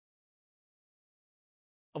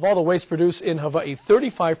Of all the waste produced in Hawaii,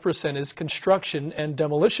 35% is construction and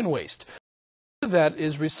demolition waste. That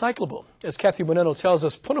is recyclable. As Kathy Muneno tells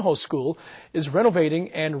us, Punahou School is renovating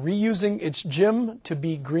and reusing its gym to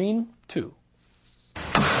be green too.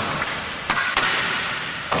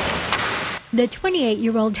 The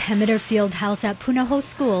 28-year-old Hemeter Field House at Punahou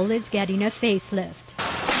School is getting a facelift.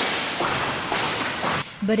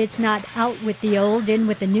 But it's not out with the old, in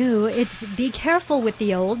with the new. It's be careful with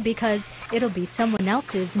the old because it'll be someone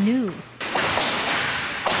else's new.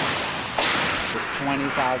 It's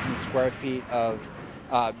 20,000 square feet of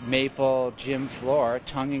maple gym floor,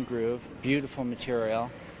 tongue and groove, beautiful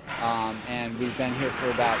material. And we've been here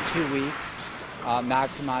for about 2 weeks,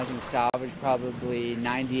 maximizing salvage. Probably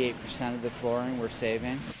 98% of the flooring we're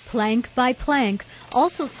saving. Plank by plank,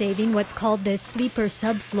 also saving what's called the sleeper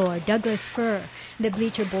subfloor, Douglas fir. The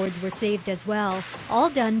bleacher boards were saved as well, all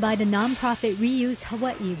done by the nonprofit Reuse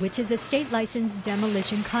Hawaii, which is a state-licensed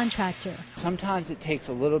demolition contractor. Sometimes it takes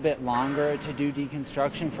a little bit longer to do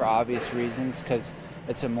deconstruction for obvious reasons because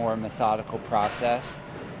it's a more methodical process.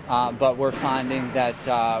 But we're finding that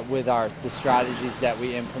with the strategies that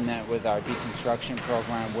we implement with our deconstruction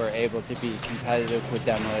program, we're able to be competitive with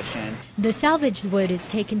demolition. The salvaged wood is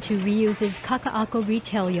taken to Reuse's Kaka'ako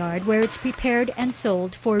retail yard, where it's prepared and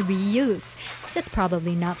sold for reuse. Just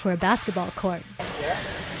probably not for a basketball court.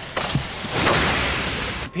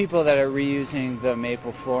 People that are reusing the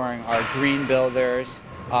maple flooring are green builders,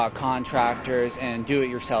 contractors, and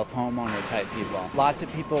do-it-yourself homeowner type people. Lots of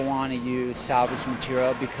people want to use salvaged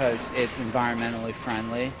material because it's environmentally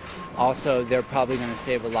friendly. Also, they're probably going to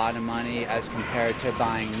save a lot of money as compared to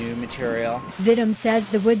buying new material. Vidum says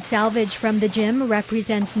the wood salvage from the gym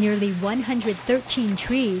represents nearly 113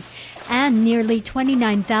 trees and nearly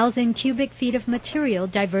 29,000 cubic feet of material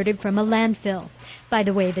diverted from a landfill. By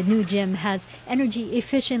the way, the new gym has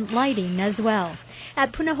energy-efficient lighting as well.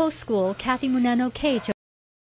 At Punahou School, Kathy Muneno, KHON.